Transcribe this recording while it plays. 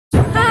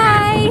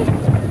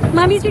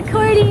Mommy's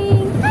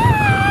recording.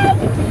 Hi!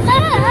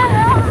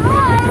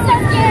 I'm so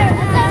scared.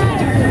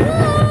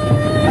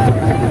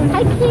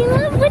 Hi,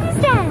 Caleb. What is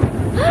that?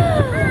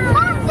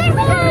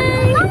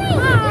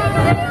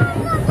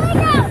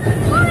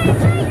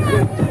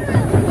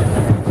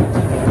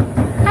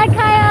 Hi,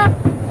 Kaya.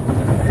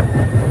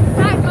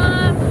 Hi,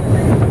 Mom.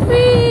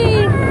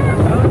 Whee!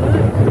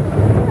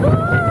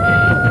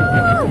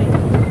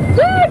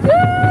 Good,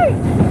 good.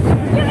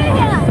 Give me a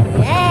hand.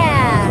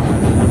 Yeah.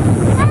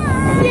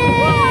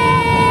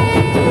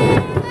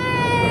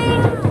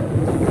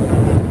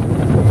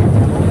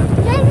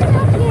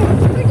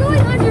 We're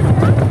going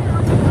underground now.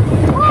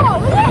 Oh,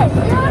 look at it.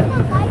 You're on the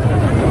bike.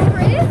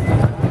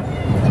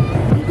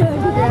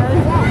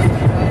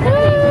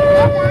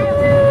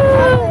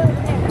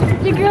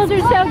 You girls are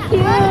so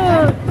cute.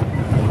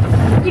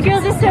 You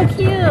girls are so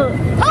cute.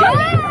 Oh!